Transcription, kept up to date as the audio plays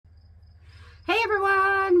Hey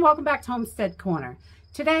everyone, welcome back to Homestead Corner.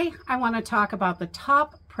 Today I want to talk about the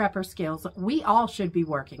top prepper skills we all should be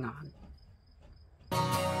working on.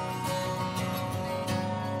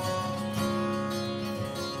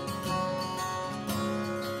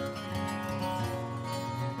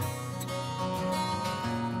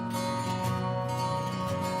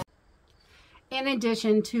 In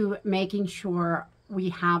addition to making sure we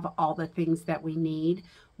have all the things that we need,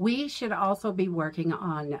 we should also be working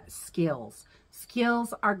on skills.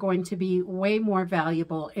 Skills are going to be way more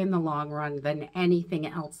valuable in the long run than anything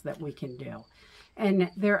else that we can do. And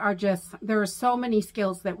there are so many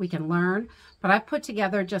skills that we can learn, but I've put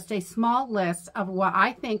together just a small list of what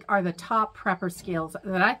I think are the top prepper skills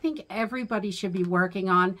that I think everybody should be working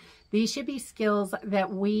on. These should be skills that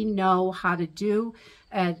we know how to do,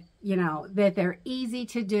 that they're easy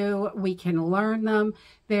to do. We can learn them.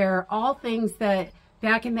 They're all things that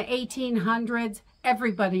back in the 1800s,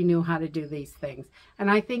 everybody knew how to do these things. And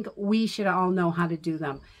I think we should all know how to do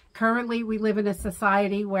them. Currently, we live in a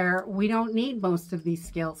society where we don't need most of these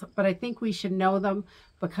skills, but I think we should know them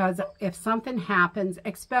because if something happens,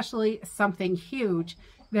 especially something huge,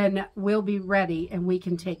 then we'll be ready and we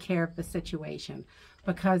can take care of the situation.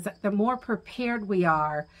 Because the more prepared we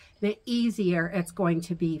are, the easier it's going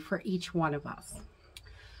to be for each one of us.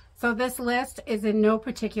 So this list is in no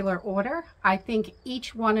particular order. I think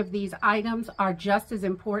each one of these items are just as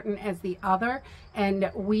important as the other,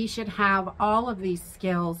 and we should have all of these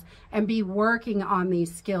skills and be working on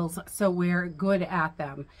these skills so we're good at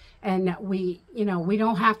them. And we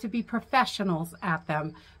don't have to be professionals at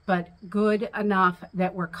them, but good enough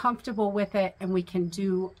that we're comfortable with it and we can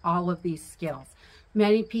do all of these skills.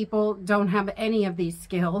 Many people don't have any of these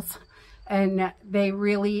skills, and they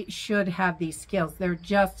really should have these skills. They're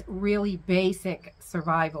just really basic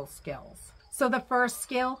survival skills. So the first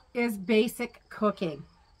skill is basic cooking.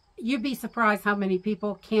 You'd be surprised how many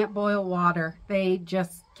people can't boil water. They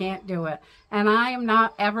just can't do it. And I am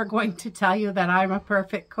not ever going to tell you that I'm a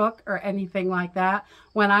perfect cook or anything like that.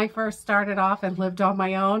 When I first started off and lived on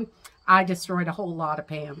my own, I destroyed a whole lot of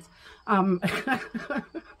pans.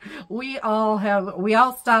 We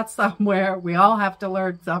all start somewhere. We all have to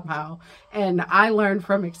learn somehow. And I learned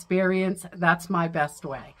from experience. That's my best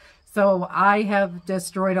way. So I have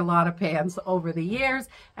destroyed a lot of pans over the years,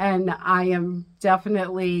 and I am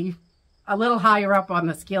definitely a little higher up on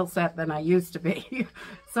the skill set than I used to be.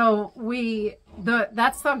 So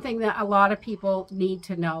that's something that a lot of people need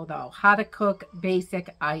to know, though, how to cook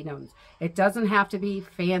basic items. It doesn't have to be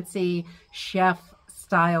fancy chef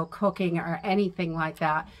style cooking or anything like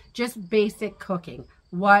that. Just basic cooking.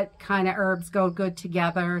 What kind of herbs go good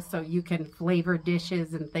together so you can flavor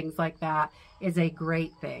dishes and things like that is a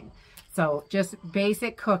great thing. So just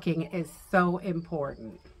basic cooking is so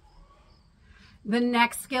important. The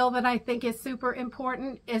next skill that I think is super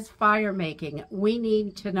important is fire making. We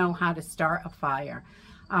need to know how to start a fire.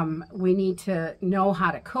 We need to know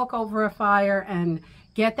how to cook over a fire and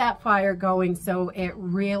get that fire going so it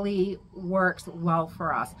really works well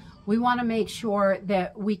for us. We want to make sure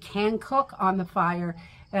that we can cook on the fire,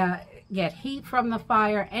 get heat from the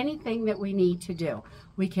fire, anything that we need to do.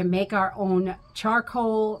 We can make our own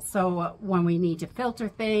charcoal, so when we need to filter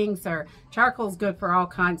things, or charcoal is good for all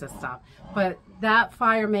kinds of stuff. But that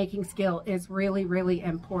fire making skill is really, really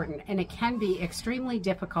important, and it can be extremely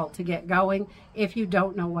difficult to get going if you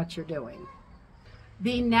don't know what you're doing.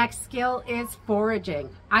 The next skill is foraging.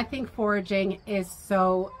 I think foraging is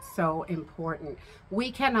so important.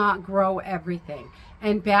 We cannot grow everything.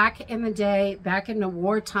 And back in the day, back in the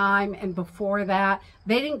wartime and before that,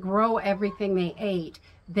 they didn't grow everything they ate.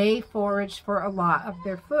 They foraged for a lot of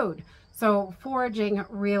their food. So foraging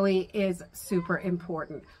really is super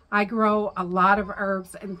important. I grow a lot of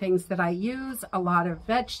herbs and things that I use, a lot of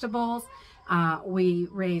vegetables. We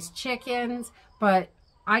raise chickens, but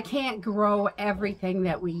I can't grow everything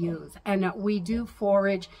that we use, and we do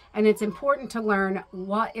forage, and it's important to learn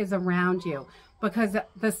what is around you, because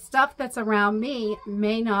the stuff that's around me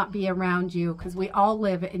may not be around you, because we all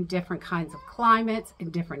live in different kinds of climates,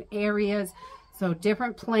 in different areas, so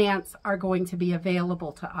different plants are going to be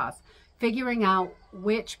available to us. Figuring out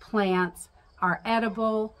which plants are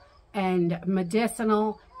edible and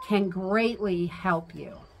medicinal can greatly help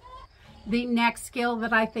you. The next skill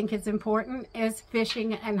that I think is important is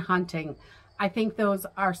fishing and hunting. I think those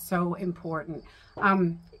are so important.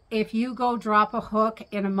 If you go drop a hook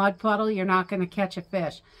in a mud puddle, you're not going to catch a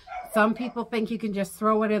fish. Some people think you can just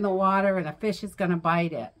throw it in the water and a fish is going to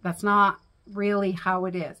bite it. That's not really how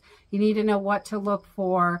it is. You need to know what to look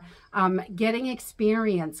for. Getting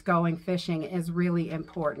experience going fishing is really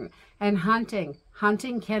important. And hunting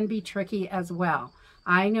can be tricky as well.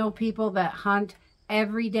 I know people that hunt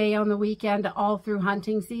every day on the weekend all through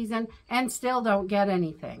hunting season and still don't get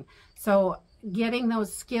anything. So getting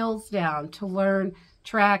those skills down to learn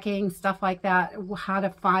tracking, stuff like that, how to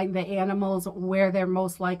find the animals, where they're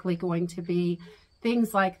most likely going to be,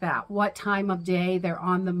 things like that, what time of day they're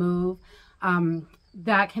on the move,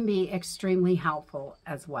 that can be extremely helpful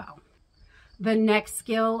as well. The next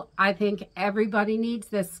skill, I think everybody needs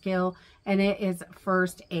this skill, and it is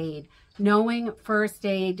first aid. Knowing first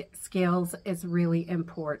aid skills is really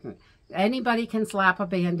important. Anybody can slap a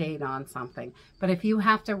Band-Aid on something, but if you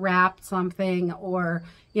have to wrap something or,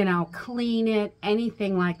 you know, clean it,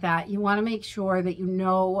 anything like that, you want to make sure that you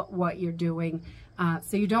know what you're doing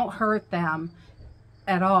so you don't hurt them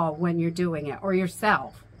at all when you're doing it, or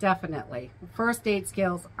yourself, definitely. First aid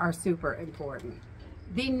skills are super important.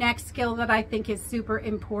 The next skill that I think is super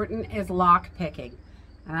important is lock picking.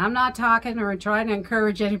 And I'm not talking or trying to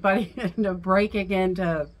encourage anybody into breaking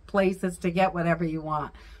into places to get whatever you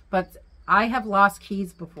want. But I have lost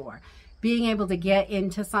keys before. Being able to get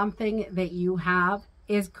into something that you have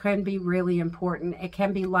can be really important. It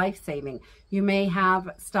can be life-saving. You may have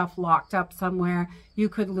stuff locked up somewhere. You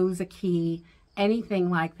could lose a key, anything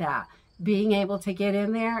like that. Being able to get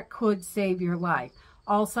in there could save your life.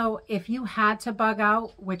 Also, if you had to bug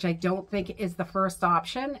out, which I don't think is the first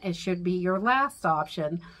option, it should be your last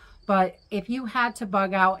option. But if you had to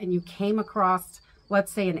bug out and you came across,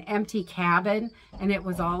 let's say, an empty cabin and it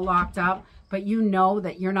was all locked up, but you know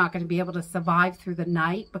that you're not going to be able to survive through the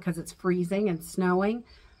night because it's freezing and snowing,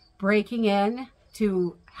 breaking in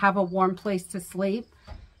to have a warm place to sleep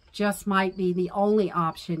just might be the only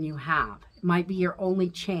option you have. It might be your only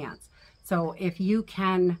chance. So if you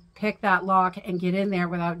can pick that lock and get in there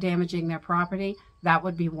without damaging their property, that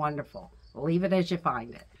would be wonderful. Leave it as you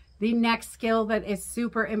find it. The next skill that is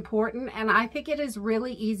super important, and I think it is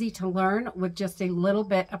really easy to learn with just a little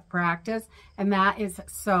bit of practice, and that is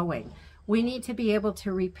sewing. We need to be able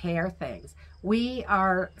to repair things. We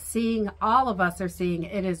are seeing, all of us are seeing,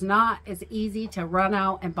 it is not as easy to run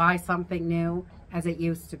out and buy something new as it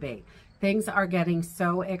used to be. Things are getting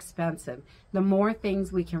so expensive. The more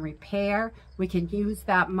things we can repair, we can use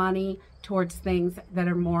that money towards things that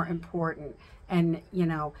are more important. And, you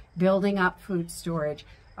know, building up food storage,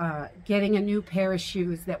 getting a new pair of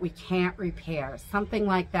shoes that we can't repair, something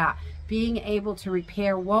like that. Being able to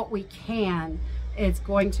repair what we can is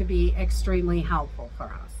going to be extremely helpful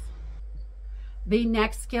for us. The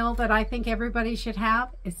next skill that I think everybody should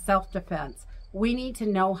have is self-defense. We need to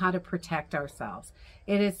know how to protect ourselves.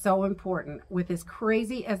 It is so important. With as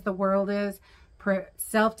crazy as the world is,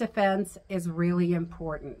 self-defense is really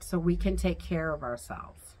important so we can take care of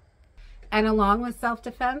ourselves. And along with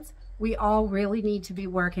self-defense, we all really need to be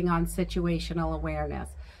working on situational awareness.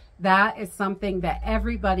 That is something that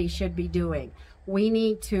everybody should be doing. We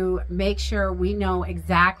need to make sure we know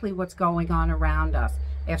exactly what's going on around us.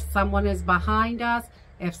 If someone is behind us,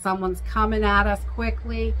 if someone's coming at us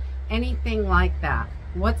quickly, anything like that.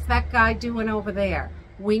 What's that guy doing over there?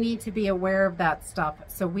 We need to be aware of that stuff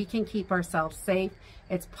so we can keep ourselves safe.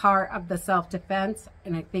 It's part of the self-defense,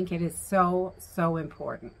 and I think it is so, so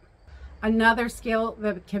important. Another skill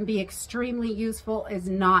that can be extremely useful is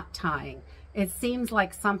knot tying. It seems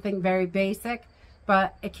like something very basic,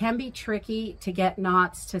 but it can be tricky to get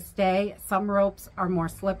knots to stay. Some ropes are more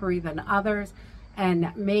slippery than others,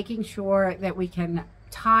 and making sure that we can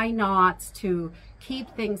tie knots to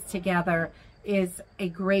keep things together is a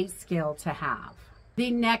great skill to have.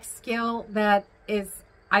 The next skill that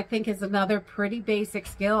I think is another pretty basic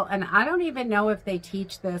skill, and I don't even know if they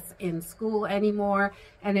teach this in school anymore,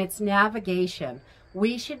 and it's navigation.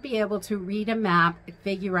 We should be able to read a map and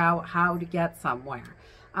figure out how to get somewhere.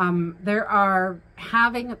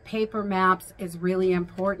 Having paper maps is really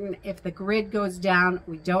important. If the grid goes down,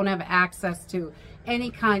 we don't have access to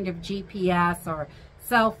any kind of GPS or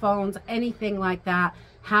cell phones, anything like that.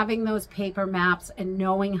 Having those paper maps and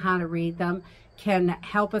knowing how to read them can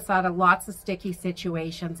help us out of lots of sticky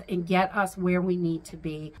situations and get us where we need to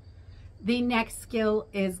be. The next skill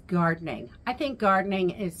is gardening. I think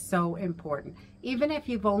gardening is so important. Even if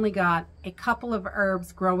you've only got a couple of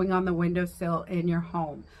herbs growing on the windowsill in your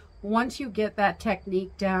home, once you get that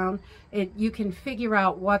technique down, you can figure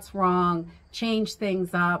out what's wrong, change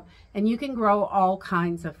things up, and you can grow all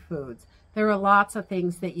kinds of foods. There are lots of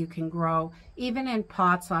things that you can grow, even in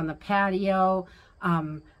pots on the patio.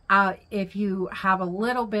 If you have a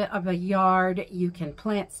little bit of a yard, you can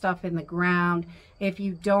plant stuff in the ground. If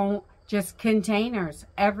you don't, just containers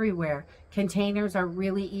everywhere. Containers are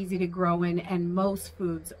really easy to grow in, and most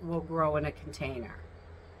foods will grow in a container.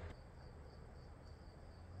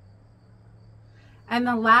 And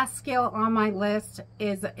the last skill on my list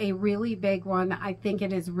is a really big one. I think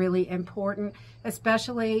it is really important,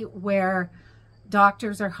 especially where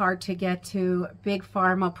doctors are hard to get to. Big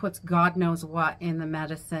Pharma puts God knows what in the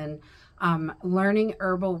medicine. Learning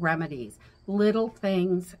herbal remedies. Little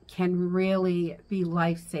things can really be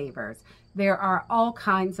lifesavers. There are all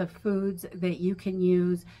kinds of foods that you can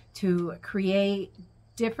use to create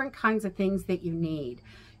different kinds of things that you need.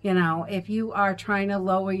 You know, if you are trying to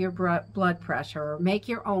lower your blood pressure or make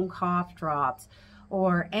your own cough drops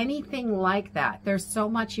or anything like that, there's so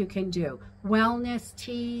much you can do. Wellness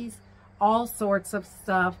teas, all sorts of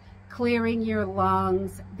stuff, clearing your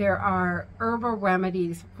lungs. There are herbal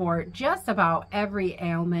remedies for just about every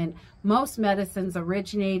ailment. Most medicines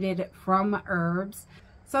originated from herbs.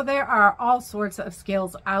 So there are all sorts of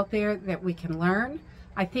skills out there that we can learn.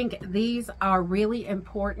 I think these are really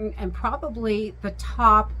important and probably the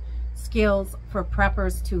top skills for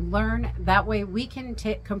preppers to learn. That way we can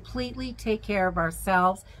completely take care of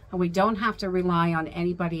ourselves and we don't have to rely on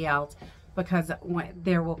anybody else, because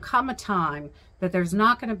there will come a time that there's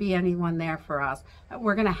not going to be anyone there for us.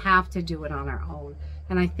 We're going to have to do it on our own.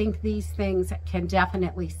 And I think these things can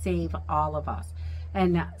definitely save all of us.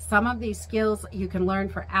 And some of these skills you can learn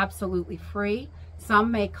for absolutely free.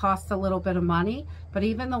 Some may cost a little bit of money, but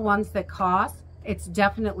even the ones that cost, it's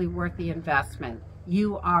definitely worth the investment.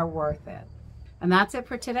 You are worth it. And that's it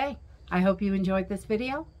for today. I hope you enjoyed this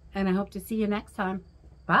video, and I hope to see you next time.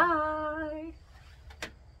 Bye.